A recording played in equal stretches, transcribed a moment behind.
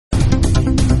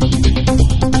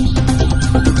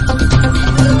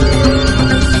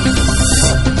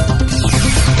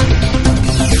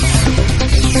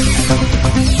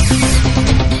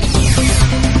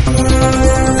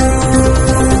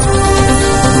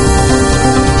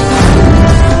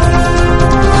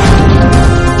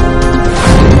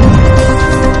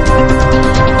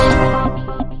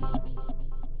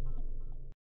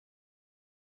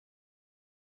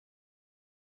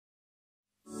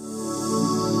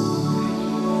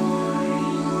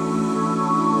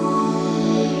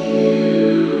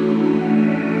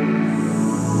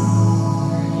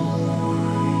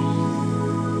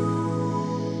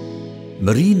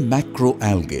Marine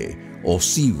macroalgae or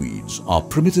seaweeds are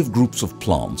primitive groups of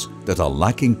plants that are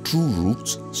lacking true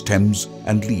roots, stems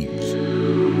and leaves.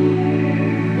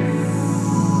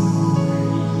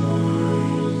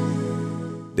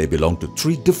 They belong to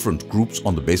three different groups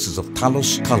on the basis of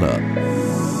thallus color: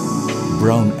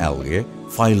 brown algae,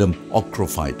 phylum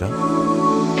Ochrophyta;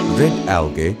 red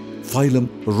algae, phylum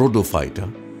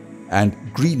Rhodophyta; and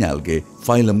green algae,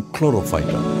 phylum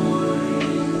Chlorophyta.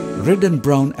 Red and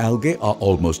brown algae are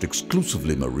almost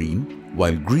exclusively marine,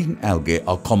 while green algae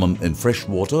are common in fresh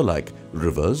water like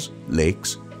rivers,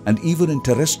 lakes, and even in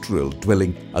terrestrial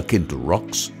dwelling akin to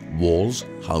rocks, walls,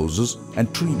 houses,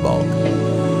 and tree bark.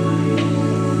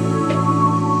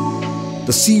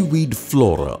 The seaweed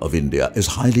flora of India is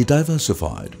highly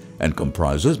diversified and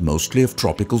comprises mostly of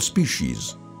tropical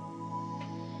species.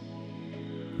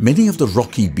 Many of the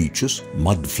rocky beaches,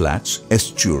 mud flats,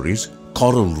 estuaries,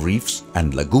 coral reefs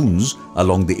and lagoons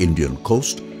along the Indian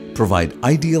coast provide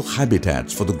ideal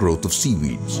habitats for the growth of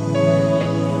seaweeds.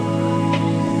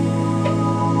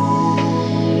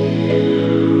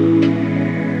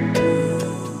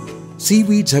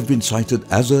 Seaweeds have been cited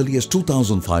as early as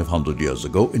 2,500 years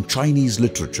ago in Chinese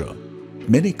literature.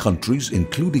 Many countries,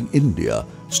 including India,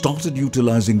 started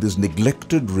utilizing this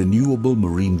neglected renewable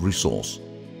marine resource.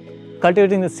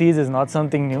 Cultivating the seeds is not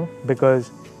something new because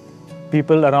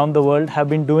people around the world have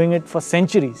been doing it for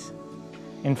centuries.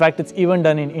 In fact, it's even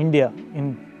done in India,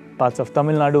 in parts of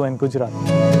Tamil Nadu and Gujarat.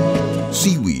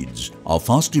 Seaweeds are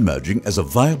fast emerging as a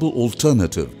viable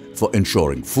alternative for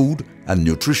ensuring food and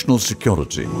nutritional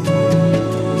security.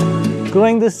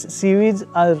 Growing these seaweeds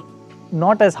are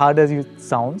not as hard as it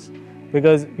sounds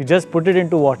because you just put it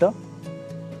into water,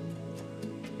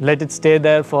 let it stay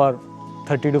there for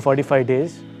 30 to 45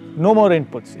 days. No more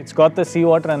inputs. It's got the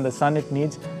seawater and the sun it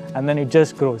needs, and then it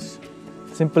just grows.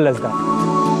 Simple as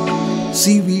that.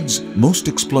 Seaweeds most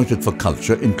exploited for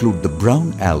culture include the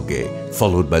brown algae,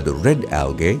 followed by the red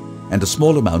algae and a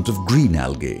small amount of green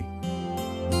algae.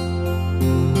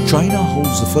 China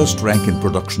holds the first rank in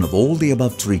production of all the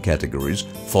above three categories,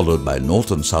 followed by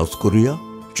North and South Korea,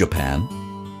 Japan,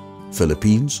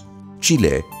 Philippines,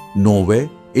 Chile, Norway,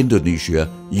 Indonesia,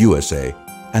 USA,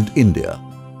 and India.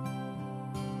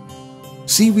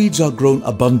 Seaweeds are grown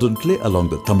abundantly along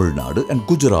the Tamil Nadu and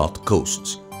Gujarat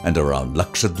coasts and around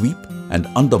Lakshadweep and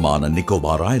Andaman and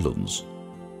Nicobar Islands.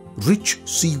 Rich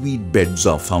seaweed beds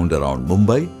are found around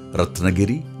Mumbai,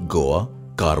 Ratnagiri, Goa,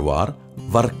 Karwar,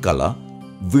 Varkala,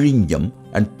 Vizhinjam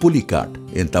and Pulicat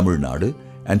in Tamil Nadu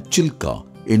and Chilka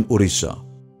in Orissa.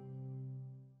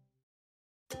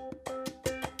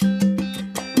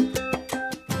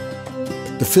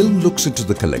 The film looks into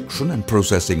the collection and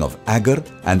processing of agar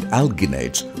and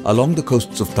alginates along the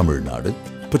coasts of Tamil Nadu,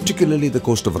 particularly the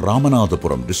coast of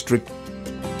Ramanathapuram district.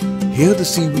 Here the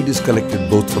seaweed is collected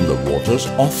both from the waters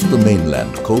off the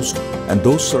mainland coast and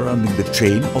those surrounding the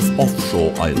chain of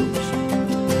offshore islands.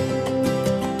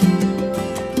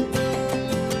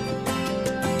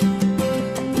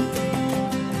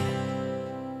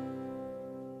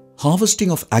 Harvesting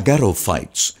of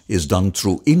agarophytes is done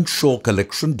through inshore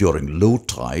collection during low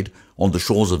tide on the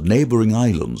shores of neighbouring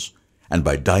islands and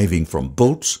by diving from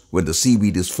boats when the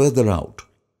seaweed is further out.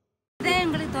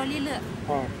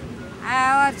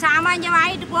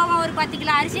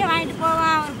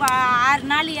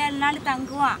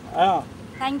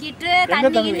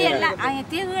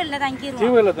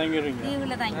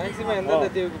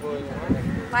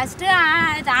 First,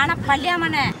 Dana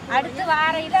Paliamana, added the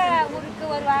Varela, Urku,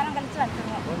 Varan Kalsu.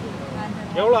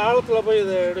 You are out of the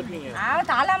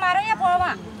Talamaria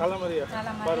Pova. Talamaria.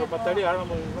 Patari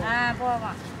Aramo.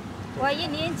 Pova. Why you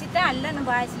need to tell and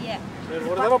buy here?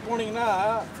 Whatever pony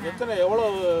now, it's a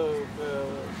yellow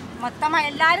Matama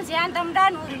Lars Yantam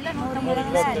done,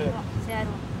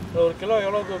 or kilo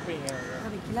yellow coping.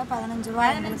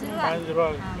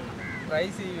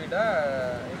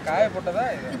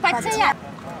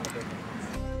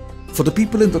 For the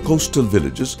people in the coastal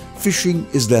villages, fishing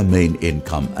is their main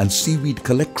income and seaweed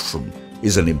collection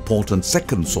is an important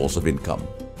second source of income.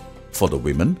 For the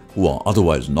women who are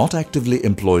otherwise not actively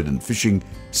employed in fishing,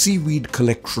 seaweed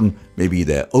collection may be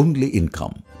their only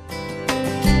income.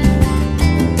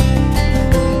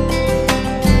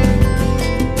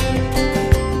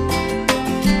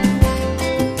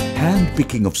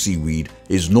 Hand-picking of seaweed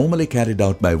is normally carried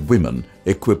out by women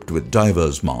equipped with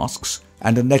divers' masks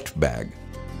and a net bag.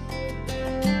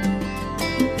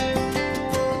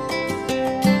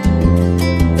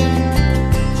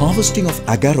 Harvesting of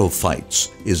agarophytes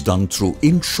is done through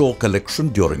inshore collection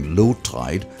during low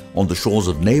tide on the shores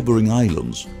of neighbouring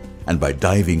islands and by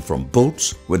diving from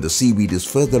boats when the seaweed is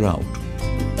further out.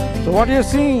 So what you're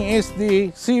seeing is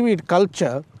the seaweed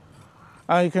culture.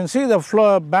 You can see the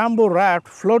bamboo raft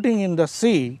floating in the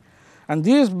sea, and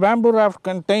these bamboo raft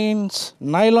contains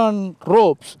nylon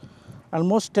ropes,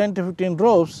 almost 10 to 15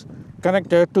 ropes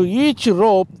connected. To each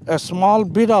rope a small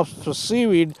bit of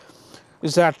seaweed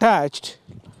is attached,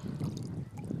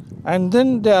 and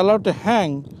then they are allowed to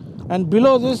hang, and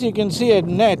below this you can see a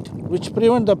net which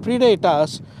prevent the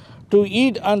predators to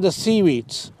eat on the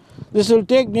seaweeds. This will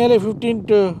take nearly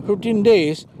 15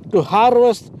 days to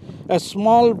harvest a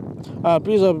small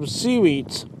piece of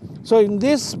seaweeds. So in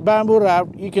this bamboo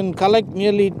raft you can collect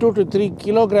nearly 2 to 3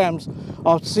 kilograms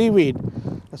of seaweed.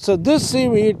 So this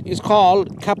seaweed is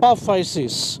called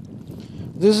Kapaphysis.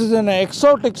 This is an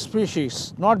exotic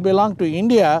species, not belong to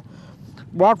India,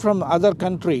 brought from other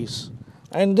countries.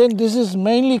 And then this is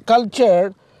mainly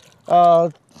cultured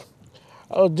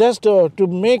just to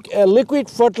make a liquid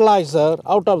fertilizer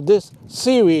out of this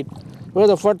seaweed, where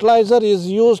the fertilizer is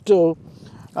used for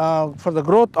the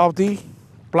growth of the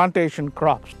plantation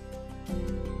crops.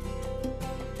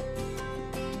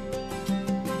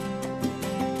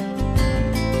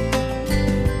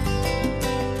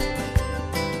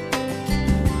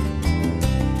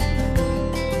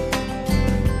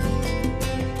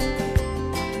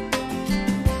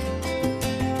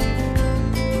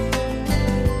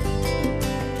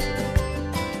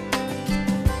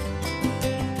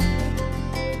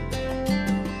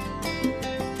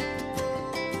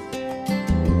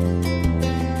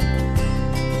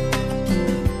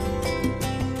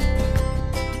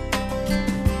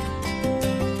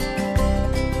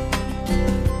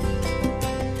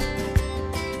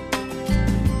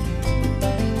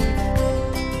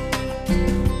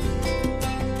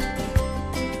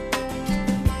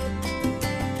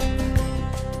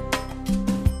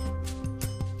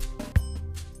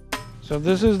 So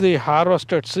this is the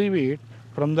harvested seaweed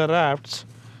from the rafts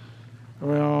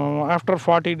after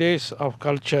 40 days of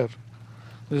culture.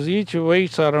 This each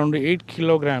weighs around 8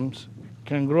 kilograms,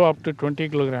 can grow up to 20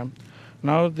 kilograms.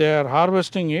 Now they are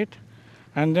harvesting it,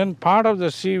 and then part of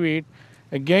the seaweed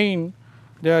again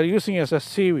they are using as a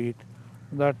seaweed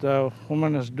that the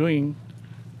woman is doing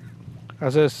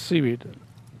as a seaweed.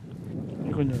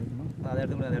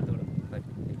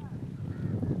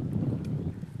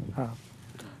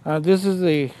 This is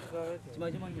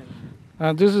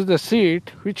the seed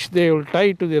which they will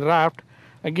tie to the raft.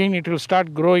 Again it will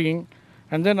start growing,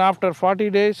 and then after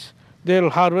 40 days they will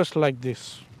harvest like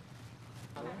this.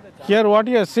 Here what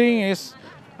you are seeing is,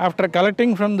 after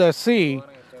collecting from the sea,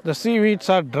 the seaweeds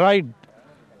are dried.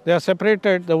 They are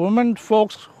separated. The women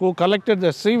folks who collected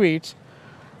the seaweeds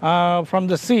from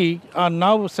the sea are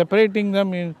now separating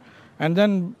them and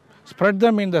then spread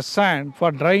them in the sand for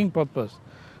drying purpose.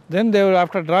 Then they will,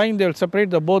 after drying, they will separate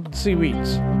the both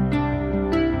seaweeds.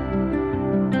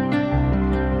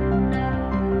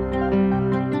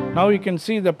 Now you can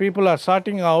see the people are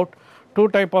sorting out two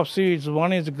types of seaweeds.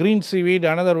 One is green seaweed,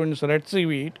 another one is red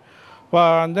seaweed.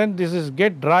 And then this is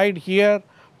get dried here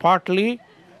partly,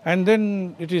 and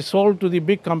then it is sold to the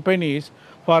big companies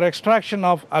for extraction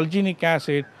of alginic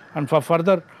acid and for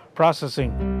further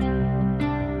processing.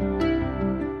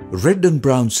 Red and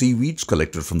brown seaweeds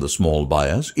collected from the small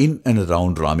buyers in and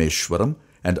around Rameshwaram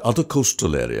and other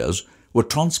coastal areas were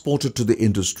transported to the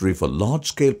industry for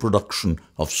large-scale production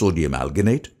of sodium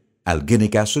alginate,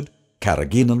 alginic acid,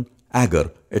 carrageenan,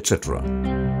 agar, etc.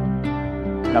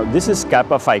 Now this is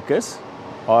Kappa ficus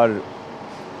or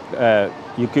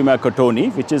Euchuma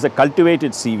cottoni, which is a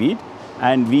cultivated seaweed,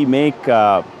 and we make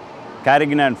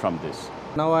carrageenan from this.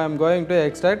 Now I am going to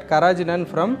extract carrageenan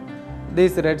from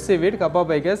this red seaweed, Kappa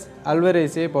ficus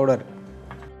alvaraceae powder.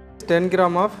 10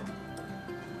 gram of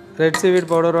red seaweed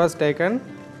powder was taken.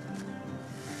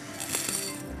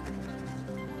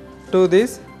 To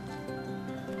this,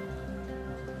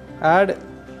 add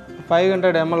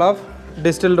 500 ml of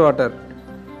distilled water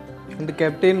and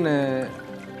kept in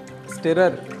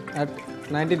stirrer at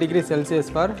 90 degrees Celsius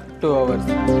for 2 hours.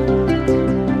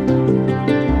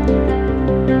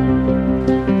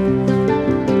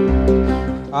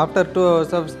 After 2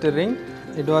 hours of stirring,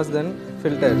 it was then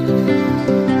filtered.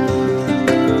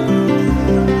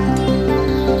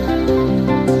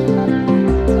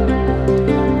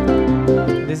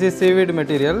 This is seaweed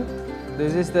material.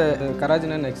 This is the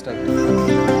carrageenan extract.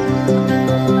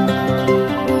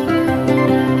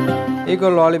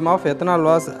 Equal volume of ethanol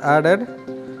was added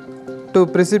to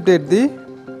precipitate the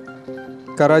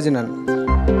carrageenan.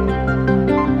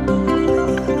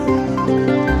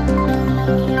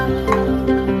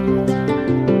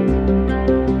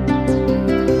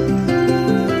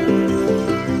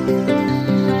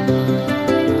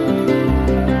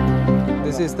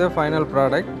 This is the final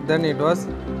product. Then it was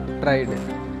dried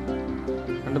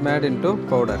and made into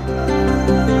powder.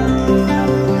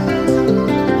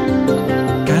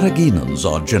 Carrageenans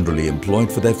are generally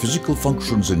employed for their physical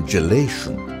functions in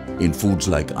gelation in foods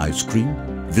like ice cream,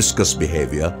 viscous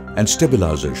behavior and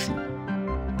stabilization.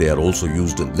 They are also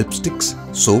used in lipsticks,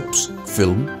 soaps,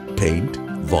 film, paint,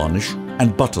 varnish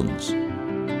and buttons.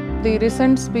 The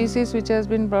recent species which has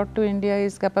been brought to India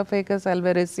is Capaficus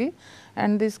alvarezi,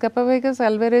 and this Capaficus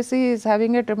alvarezi is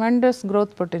having a tremendous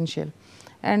growth potential,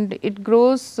 and it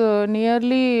grows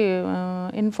nearly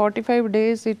in 45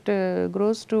 days it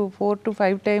grows to 4 to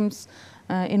 5 times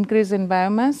increase in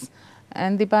biomass,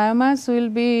 and the biomass will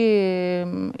be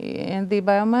the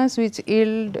biomass which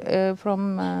yield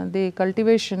from the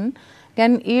cultivation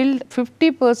can yield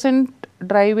 50%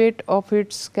 dry weight of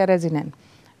its carrageenan,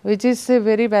 which is a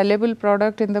very valuable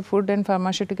product in the food and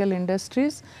pharmaceutical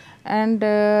industries, and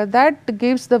that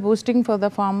gives the boosting for the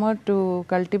farmer to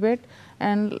cultivate,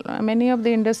 and many of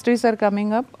the industries are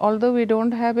coming up. Although we do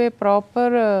not have a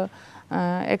proper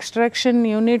extraction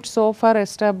unit so far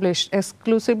established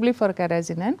exclusively for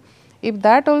carrageenan, if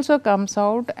that also comes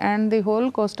out and the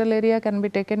whole coastal area can be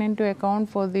taken into account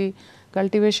for the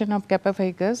cultivation of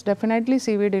Capaficus, definitely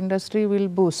seaweed industry will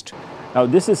boost. Now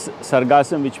this is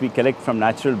sargassum which we collect from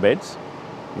natural beds,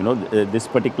 this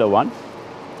particular one.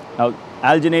 Now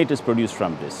alginate is produced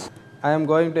from this. I am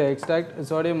going to extract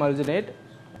sodium alginate.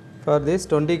 For this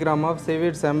 20 gram of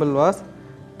seaweed sample was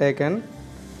taken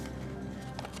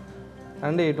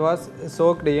and it was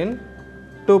soaked in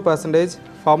 2%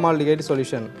 formaldehyde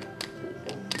solution.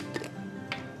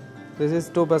 This is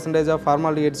 2% of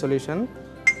formaldehyde solution.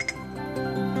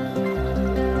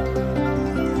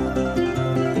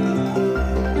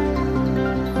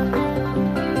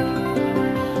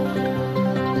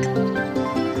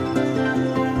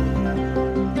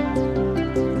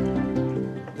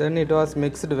 Then it was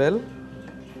mixed well.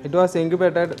 It was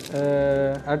incubated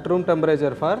at room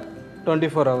temperature for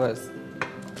 24 hours.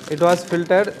 It was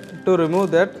filtered to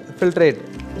remove that filtrate.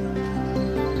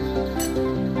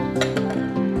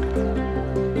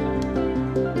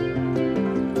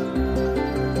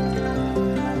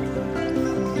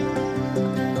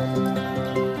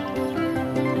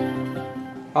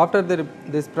 After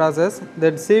this process,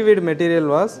 that seaweed material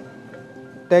was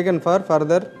taken for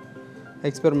further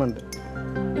experiment.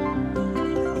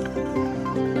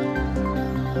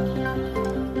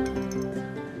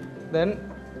 Then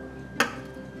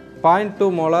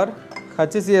 0.2 molar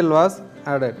HCl was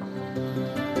added.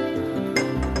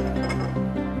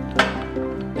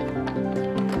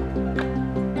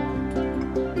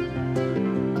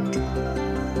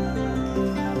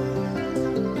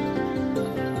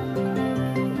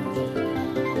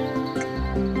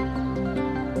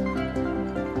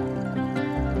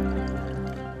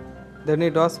 Then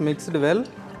it was mixed well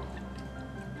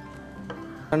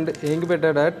and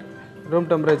incubated at room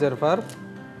temperature for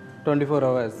 24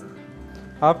 hours.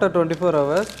 After 24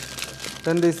 hours,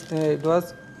 then it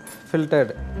was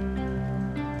filtered.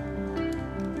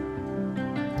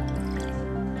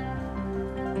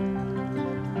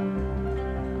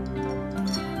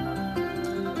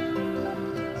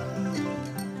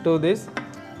 To this,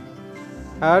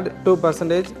 add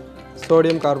 2%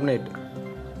 sodium carbonate.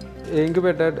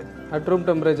 Incubated at room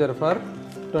temperature for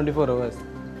 24 hours.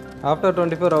 After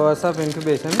 24 hours of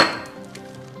incubation,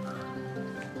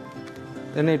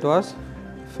 then it was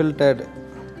filtered.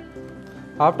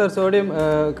 After sodium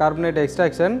carbonate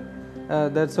extraction,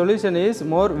 the solution is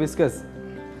more viscous.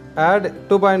 Add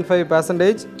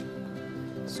 2.5%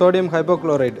 sodium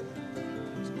hypochlorite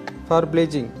for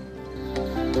bleaching.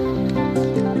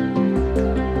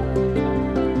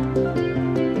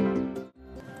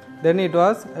 Then it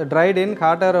was dried in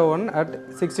hot air oven at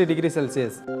 60 degrees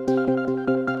Celsius.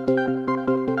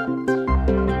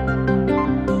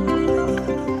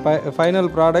 Final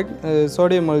product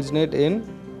sodium alginate in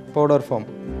powder form.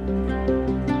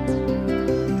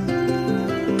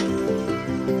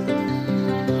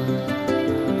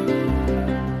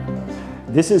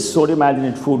 This is sodium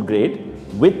alginate food grade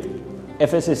with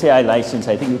FSSAI license.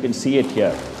 I think you can see it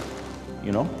here,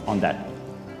 on that.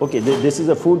 Okay, this is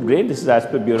a food grade. This is as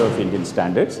per Bureau of Indian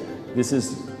Standards. This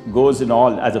goes in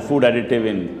all as a food additive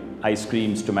in ice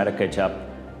creams, tomato ketchup,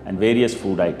 and various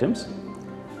food items.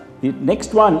 The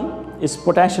next one is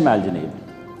potassium alginate.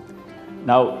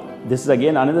 Now, this is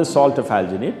again another salt of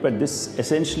alginate, but this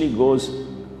essentially goes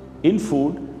in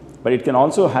food, but it can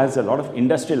also has a lot of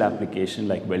industrial application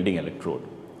like welding electrode.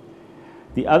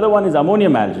 The other one is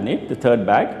ammonium alginate, the third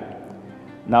bag.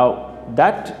 Now,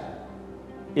 that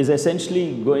is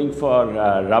essentially going for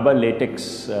rubber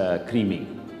latex creaming.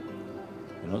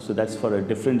 So that's for a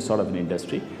different sort of an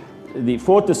industry. The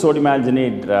fourth is sodium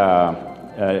alginate,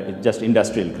 just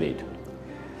industrial grade.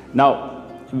 Now,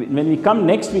 when we come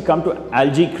next, we come to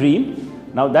algae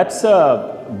cream. Now that's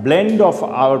a blend of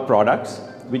our products,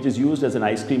 which is used as an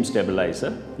ice cream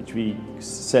stabilizer, which we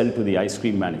sell to the ice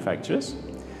cream manufacturers.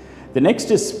 The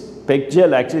next is peg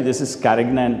gel. Actually, this is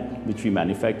Carrageenan, which we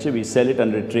manufacture. We sell it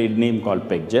under a trade name called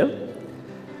peg gel.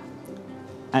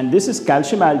 And this is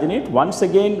calcium alginate, once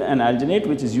again an alginate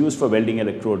which is used for welding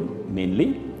electrode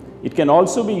mainly. It can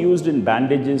also be used in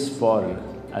bandages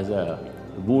as a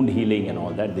wound healing and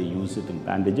all that. They use it in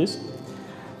bandages.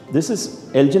 This is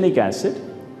alginic acid.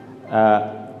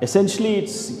 Essentially,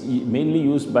 it's mainly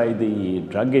used by the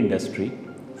drug industry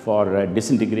for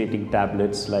disintegrating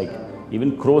tablets, like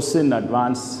even Crocin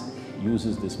Advance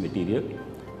uses this material,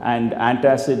 and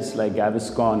antacids like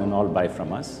Gaviscon and all buy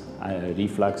from us.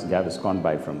 Reflux, Gaviscon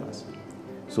buy from us.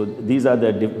 So these are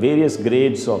the various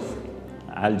grades of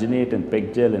alginate and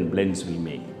peg gel and blends we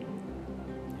make.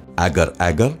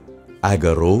 Agar-agar,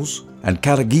 agar-rose and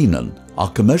carrageenan are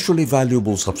commercially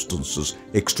valuable substances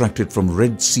extracted from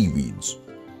red seaweeds.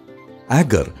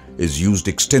 Agar is used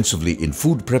extensively in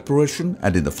food preparation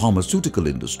and in the pharmaceutical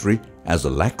industry as a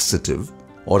laxative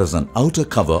or as an outer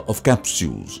cover of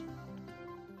capsules.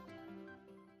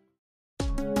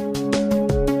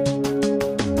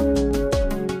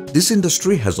 This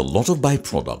industry has a lot of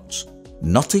byproducts.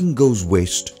 Nothing goes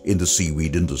waste in the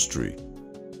seaweed industry.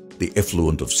 The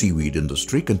effluent of seaweed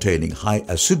industry containing high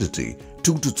acidity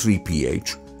 2 to 3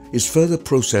 pH is further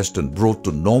processed and brought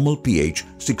to normal pH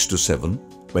 6 to 7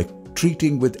 by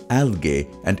treating with algae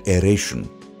and aeration,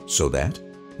 so that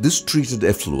this treated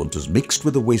effluent is mixed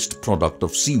with the waste product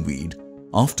of seaweed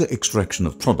after extraction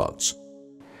of products.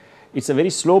 It's a very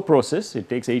slow process. It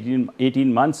takes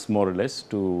 18 months more or less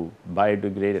to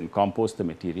biodegrade and compost the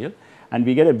material. And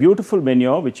we get a beautiful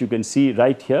manure, which you can see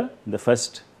right here. The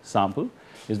first sample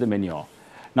is the manure.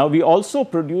 Now we also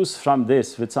produce from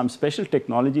this with some special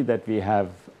technology that we have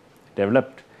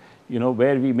developed,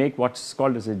 where we make what's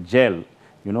called as a gel,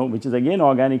 which is again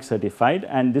organic certified.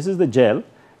 And this is the gel,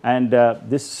 and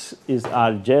this is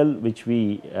our gel which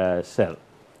we sell.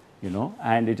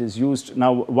 And it is used.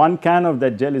 Now, 1 can of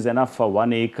that gel is enough for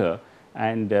 1 acre,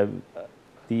 and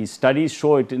the studies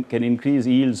show it can increase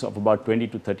yields of about 20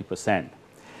 to 30%.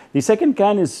 The second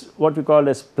can is what we call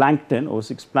as plankton,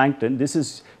 O6 plankton. This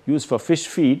is used for fish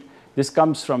feed. This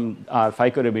comes from our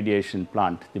phycoremediation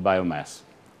plant, the biomass.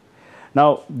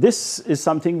 Now, this is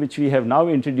something which we have now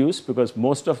introduced because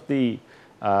most of the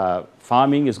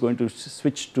farming is going to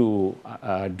switch to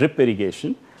drip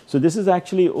irrigation. So this is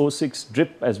actually O6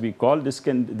 drip, as we call. This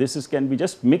can be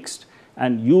just mixed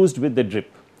and used with the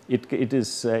drip.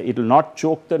 It will not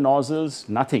choke the nozzles,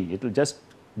 nothing. It will just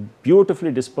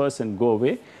beautifully disperse and go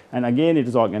away. And again, it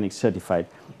is organic certified.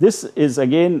 This is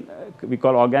again we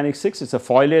call organic 6. It's a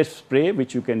foliage spray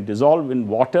which you can dissolve in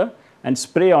water and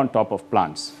spray on top of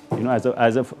plants,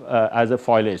 as a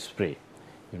foliage spray.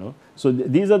 So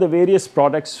these are the various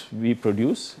products we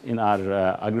produce in our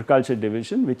agriculture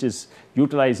division, which is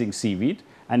utilizing seaweed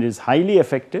and is highly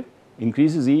effective,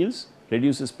 increases yields,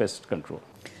 reduces pest control.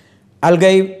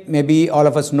 Algae, maybe all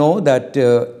of us know that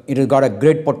it has got a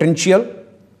great potential,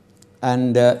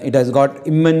 and it has got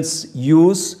immense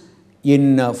use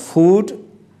in food,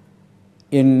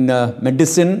 in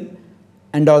medicine,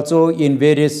 and also in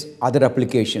various other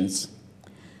applications.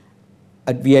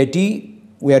 At VIT,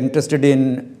 we are interested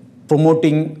in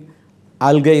promoting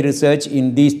algae research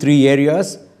in these 3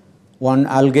 areas. One,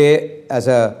 algae as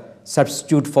a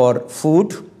substitute for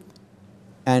food,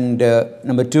 and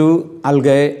number 2,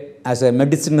 algae as a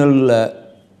medicinal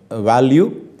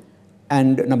value,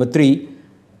 and number 3,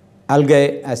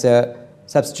 algae as a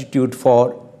substitute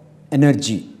for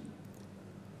energy.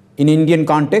 In Indian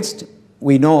context,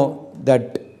 we know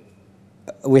that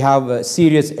we have a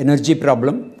serious energy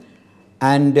problem,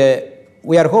 and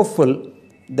we are hopeful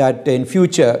that in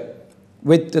future,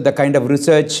 with the kind of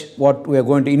research what we are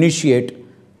going to initiate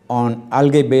on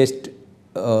algae-based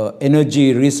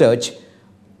energy research,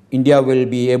 India will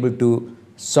be able to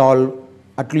solve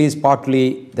at least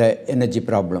partly the energy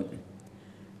problem.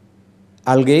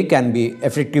 Algae can be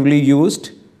effectively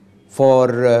used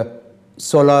for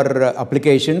solar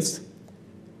applications,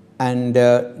 and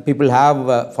people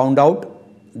have found out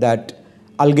that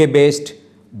algae-based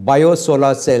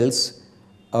biosolar cells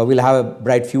will have a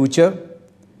bright future,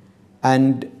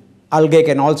 and algae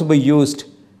can also be used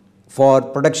for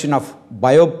production of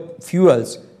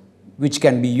biofuels which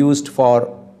can be used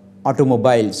for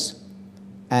automobiles.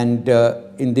 And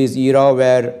in this era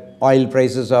where oil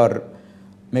prices are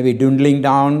maybe dwindling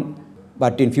down,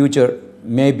 but in future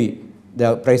maybe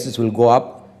the prices will go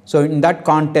up. So in that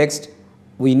context,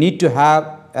 we need to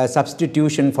have a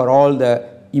substitution for all the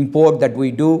import that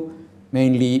we do,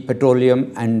 mainly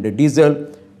petroleum and diesel.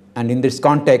 And in this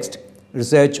context,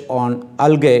 research on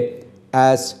algae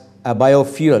as a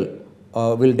biofuel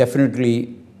will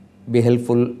definitely be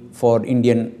helpful for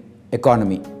Indian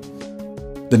economy.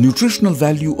 The nutritional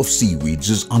value of seaweeds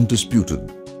is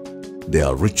undisputed. They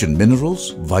are rich in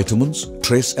minerals, vitamins,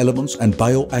 trace elements and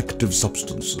bioactive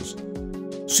substances.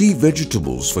 Sea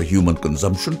vegetables for human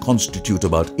consumption constitute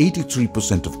about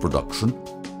 83% of production,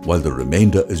 while the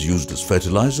remainder is used as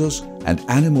fertilizers and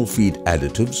animal feed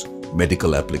additives,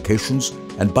 medical applications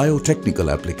and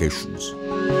biotechnical applications.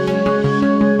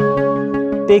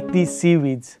 Take these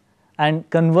seaweeds and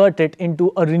convert it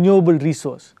into a renewable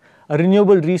resource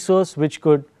which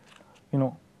could,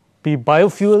 be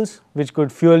biofuels, which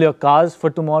could fuel your cars for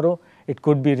tomorrow. It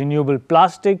could be renewable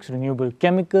plastics, renewable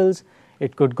chemicals.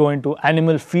 It could go into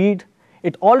animal feed.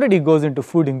 It already goes into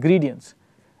food ingredients.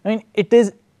 I mean, it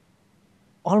is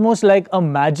almost like a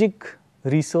magic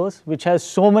resource which has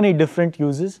so many different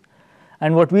uses.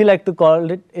 And what we like to call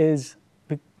it is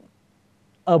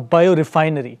a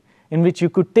biorefinery, in which you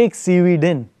could take seaweed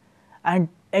in and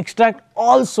extract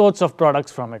all sorts of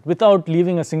products from it without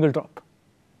leaving a single drop.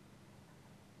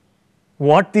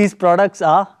 What these products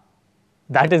are,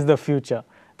 that is the future.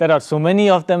 There are so many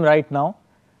of them right now,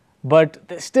 but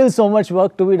there's still so much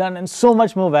work to be done and so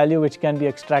much more value which can be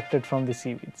extracted from the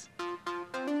seaweeds.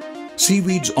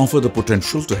 Seaweeds offer the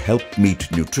potential to help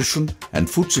meet nutrition and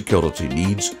food security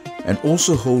needs and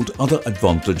also hold other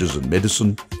advantages in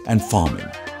medicine and farming.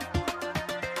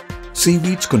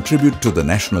 Seaweeds contribute to the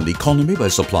national economy by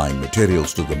supplying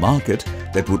materials to the market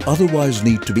that would otherwise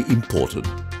need to be imported.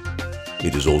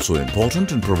 It is also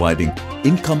important in providing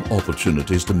income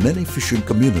opportunities to many fishing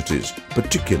communities,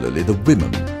 particularly the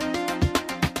women.